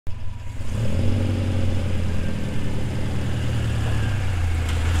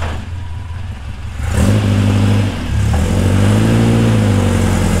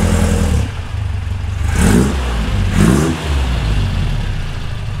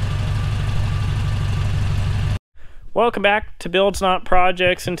Welcome back to Builds Not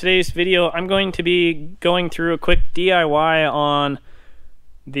Projects. In today's video, I'm going to be going through a quick DIY on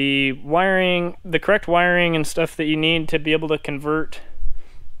the wiring, the correct wiring and stuff that you need to be able to convert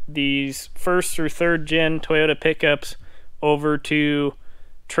these first through third gen Toyota pickups over to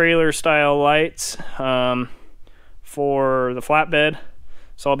trailer style lights for the flatbed.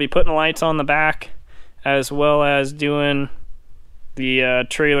 So I'll be putting lights on the back as well as doing the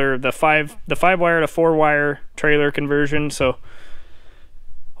trailer, the five wire to 4 wire trailer conversion. So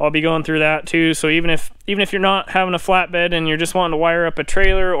I'll be going through that too. So even if you're not having a flatbed and you're just wanting to wire up a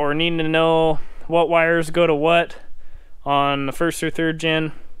trailer or needing to know what wires go to what on the first or third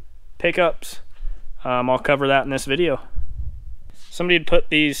gen pickups, I'll cover that in this video. Somebody had put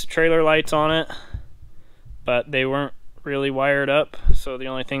these trailer lights on it, but they weren't really wired up, so the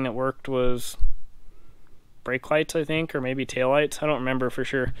only thing that worked was brake lights, I think, or maybe tail lights. I don't remember for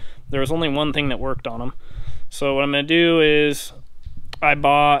sure. There was only one thing that worked on them. So what I'm going to do is I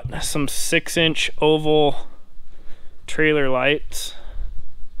bought some 6-inch oval trailer lights,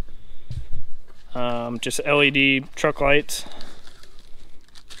 just LED truck lights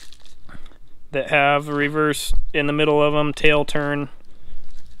that have a reverse in the middle of them, tail turn,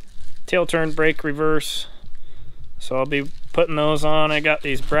 brake, reverse. So I'll be putting those on. I got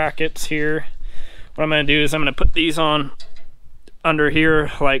these brackets here. What I'm going to do is I'm going to put these on under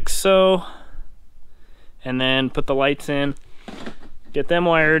here like so, and then put the lights in, get them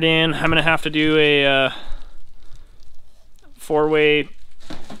wired in. I'm going to have to do a 4-way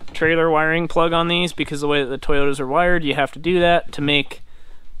trailer wiring plug on these because the way that the Toyotas are wired, you have to do that to make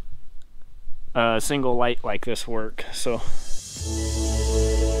a single light like this work. So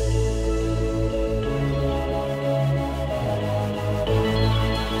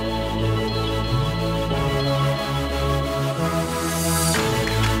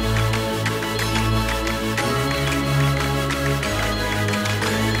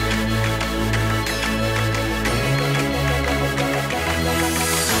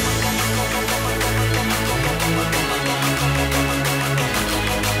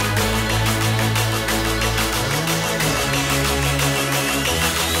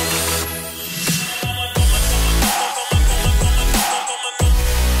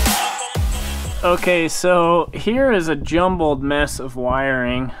okay, so here is a jumbled mess of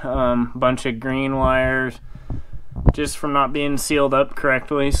wiring, bunch of green wires just from not being sealed up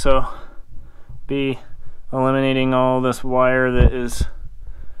correctly. So be eliminating all this wire that is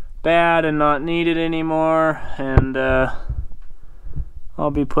bad and not needed anymore, and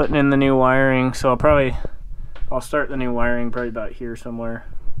I'll be putting in the new wiring. So I'll start the new wiring probably about here somewhere.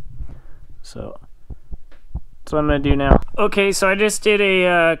 So that's what I'm going to do now. Okay, so I just did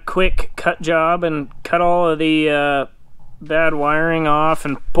a quick cut job and cut all of the bad wiring off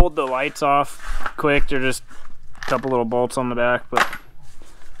and pulled the lights off quick. They're just a couple little bolts on the back, but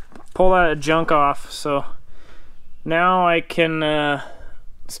pull that junk off. So now I can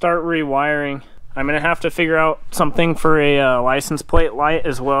start rewiring. I'm going to have to figure out something for a license plate light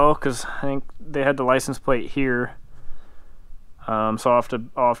as well, because I think they had the license plate here. So I'll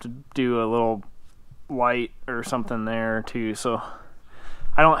have to do a little light or something there too. So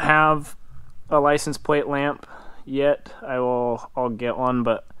I don't have a license plate lamp yet. I'll get one,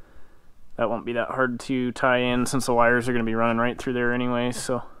 but that won't be that hard to tie in since the wires are going to be running right through there anyway.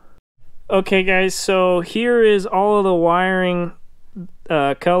 So okay guys, so here is all of the wiring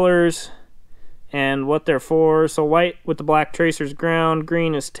colors and what they're for. So white with the black tracer's ground,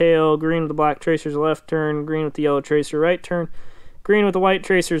 green is tail, green with the black tracer's left turn, green with the yellow tracer right turn, green with the white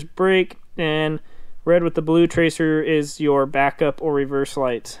tracer's brake, and red with the blue tracer is your backup or reverse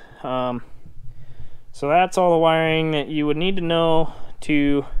lights. So that's all the wiring that you would need to know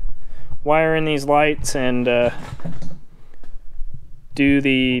to wire in these lights and do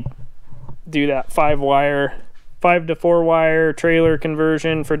that 5 to 4 wire trailer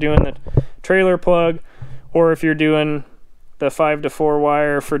conversion for doing the trailer plug, or if you're doing the 5 to 4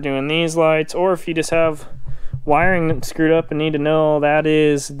 wire for doing these lights, or if you just have wiring that's screwed up and need to know, that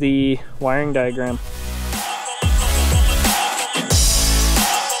is the wiring diagram.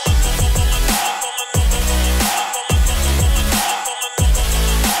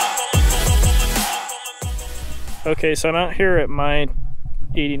 Okay, so I'm out here at my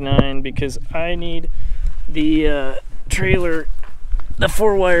 89 because I need the trailer, the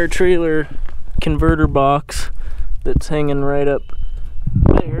 4-wire trailer converter box that's hanging right up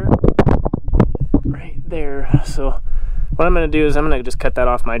there. There. So what I'm going to do is I'm going to just cut that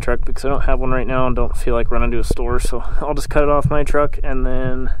off my truck because I don't have one right now and don't feel like running to a store. So I'll just cut it off my truck and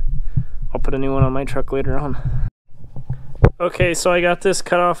then I'll put a new one on my truck later on. Okay, so I got this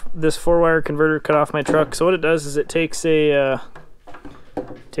cut off, this 4-wire converter cut off my truck. So what it does is it takes a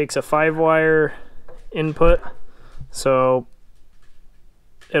 5-wire input. So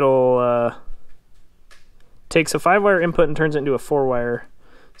it'll takes a 5-wire input and turns it into a 4-wire.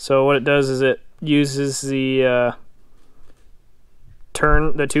 So what it does is it uses the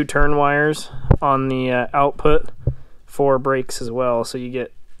two turn wires on the output for brakes as well. So you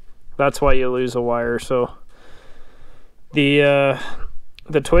get, that's why you lose a wire. So the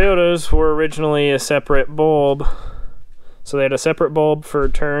Toyotas were originally a separate bulb, so they had a separate bulb for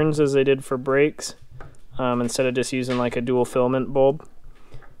turns as they did for brakes, instead of just using like a dual filament bulb.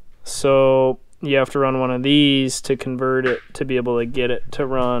 So you have to run one of these to convert it to be able to get it to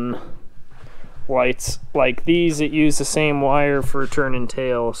run lights like these that use the same wire for turn and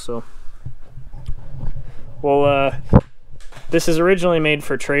tail. So, well, this is originally made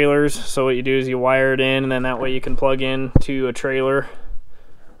for trailers, so what you do is you wire it in, and then that way you can plug in to a trailer,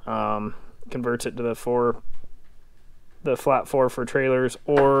 converts it to the flat 4 for trailers,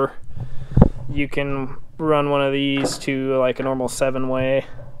 or you can run one of these to like a normal 7-way,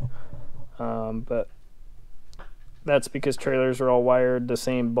 but that's because trailers are all wired the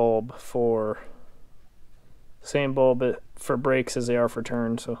same bulb for brakes as they are for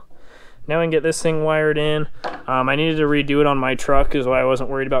turn. So now I can get this thing wired in. I needed to redo it on my truck, is why I wasn't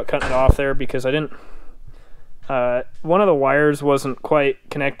worried about cutting it off there, because I didn't, one of the wires wasn't quite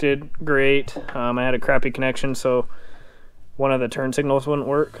connected great. I had a crappy connection, so one of the turn signals wouldn't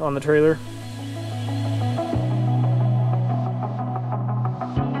work on the trailer.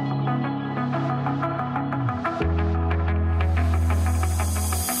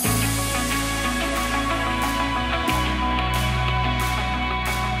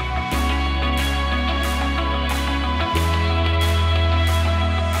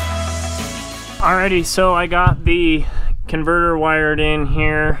 Alrighty, so I got the converter wired in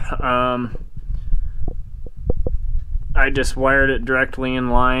here. I just wired it directly in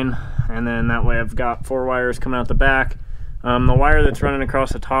line, and then that way I've got 4 wires coming out the back. The wire that's running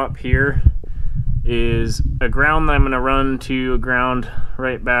across the top here is a ground that I'm going to run to a ground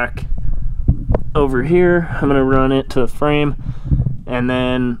right back over here. I'm going to run it to the frame, and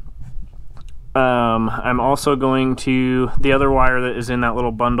then I'm also going to, the other wire that is in that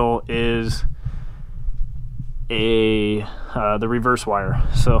little bundle is the reverse wire,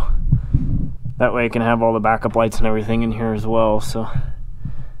 so that way I can have all the backup lights and everything in here as well. So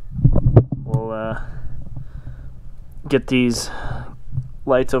we'll get these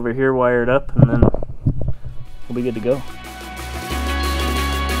lights over here wired up, and then we'll be good to go.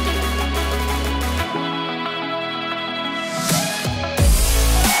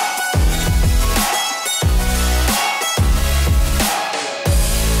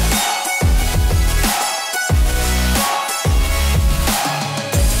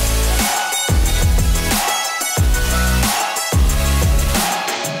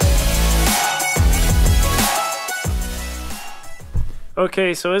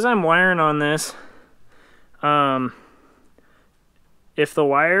 Okay, so as I'm wiring on this, if the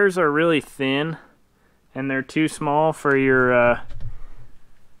wires are really thin and they're too small for your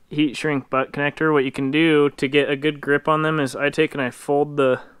heat shrink butt connector, what you can do to get a good grip on them is I take and I fold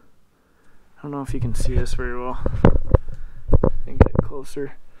the, I don't know if you can see this very well, I can get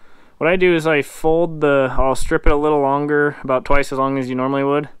closer. What I do is I fold the, I'll strip it a little longer, about twice as long as you normally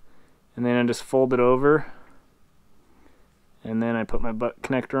would, and then I just fold it over. And then I put my butt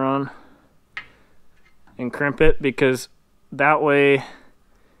connector on and crimp it, because that way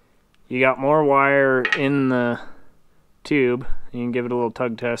you got more wire in the tube. You can give it a little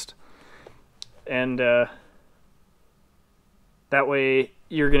tug test, and that way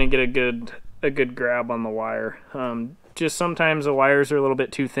you're gonna get a good grab on the wire. Just sometimes the wires are a little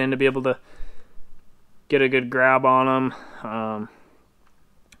bit too thin to be able to get a good grab on them,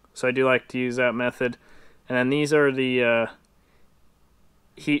 so I do like to use that method. And then these are the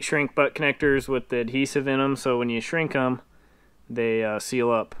heat shrink butt connectors with the adhesive in them, so when you shrink them they seal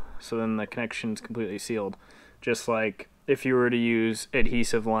up, so then the connection's completely sealed, just like if you were to use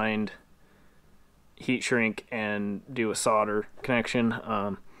adhesive lined heat shrink and do a solder connection.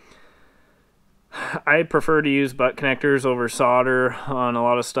 I prefer to use butt connectors over solder on a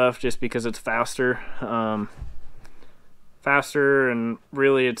lot of stuff, just because it's faster, and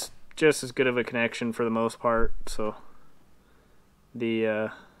really it's just as good of a connection for the most part. So that's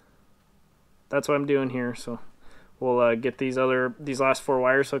what I'm doing here. So we'll get these last 4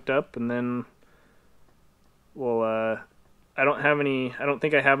 wires hooked up, and then we'll I don't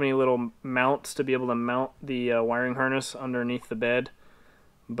think I have any little mounts to be able to mount the wiring harness underneath the bed,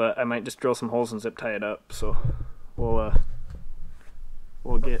 but I might just drill some holes and zip tie it up. So we'll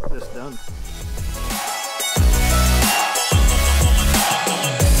get this done.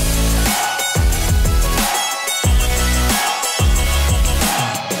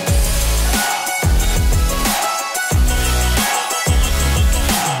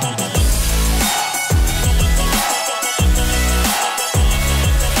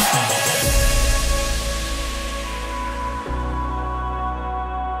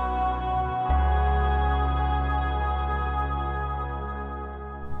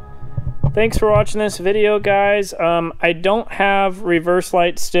 Thanks for watching this video, guys. I don't have reverse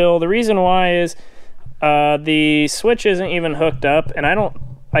lights still. The reason why is the switch isn't even hooked up, and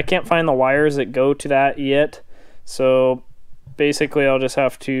I can't find the wires that go to that yet. So basically I'll just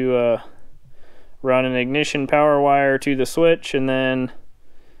have to run an ignition power wire to the switch, and then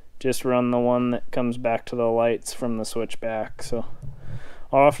just run the one that comes back to the lights from the switch back. So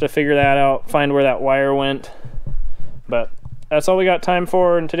I'll have to figure that out, find where that wire went. But that's all we got time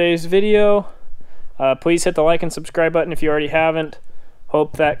for in today's video. Please hit the like and subscribe button if you already haven't.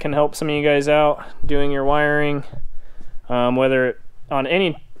 Hope that can help some of you guys out doing your wiring, whether on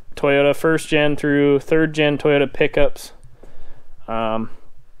any Toyota 1st gen through 3rd gen Toyota pickups. That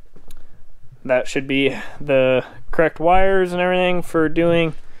should be the correct wires and everything for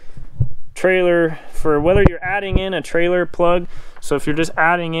doing trailer, for whether you're adding in a trailer plug. So if you're just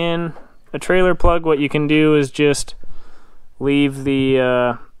adding in a trailer plug, what you can do is just leave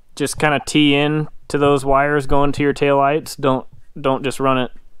the just kind of tee in to those wires going to your tail lights. Don't just run it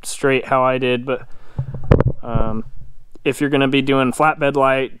straight how I did. But if you're going to be doing flatbed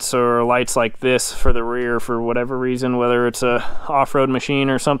lights or lights like this for the rear for whatever reason, whether it's a off-road machine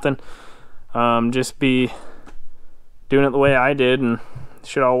or something, just be doing it the way I did and it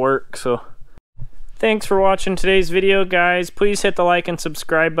should all work. So thanks for watching today's video, guys. Please hit the like and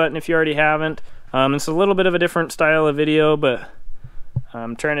subscribe button if you already haven't. It's a little bit of a different style of video, but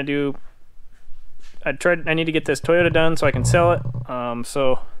I'm trying to do, I need to get this Toyota done so I can sell it.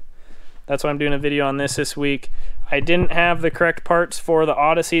 So that's why I'm doing a video on this week. I didn't have the correct parts for the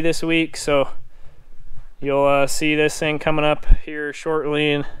Odyssey this week, so you'll see this thing coming up here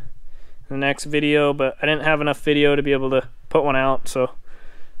shortly in the next video, but I didn't have enough video to be able to put one out, so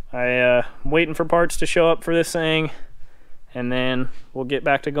I'm waiting for parts to show up for this thing, and then we'll get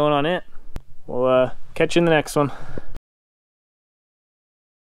back to going on it. We'll catch you in the next one.